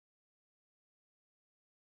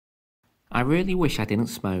I really wish I didn't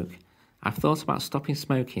smoke. I've thought about stopping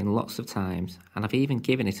smoking lots of times, and I've even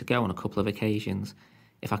given it a go on a couple of occasions.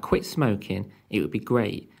 If I quit smoking, it would be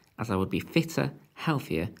great, as I would be fitter,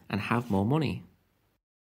 healthier, and have more money.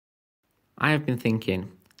 I have been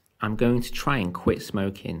thinking, I'm going to try and quit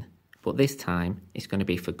smoking, but this time it's going to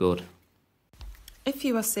be for good. If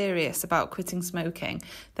you are serious about quitting smoking,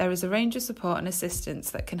 there is a range of support and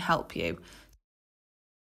assistance that can help you.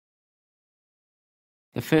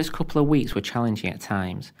 The first couple of weeks were challenging at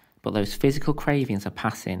times, but those physical cravings are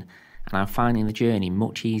passing, and I'm finding the journey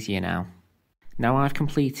much easier now. Now I've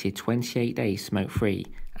completed 28 days smoke-free,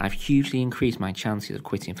 I've hugely increased my chances of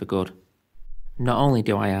quitting for good. Not only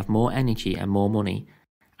do I have more energy and more money,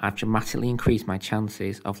 I've dramatically increased my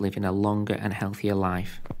chances of living a longer and healthier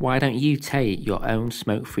life. Why don't you take your own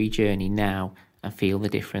smoke-free journey now and feel the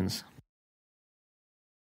difference?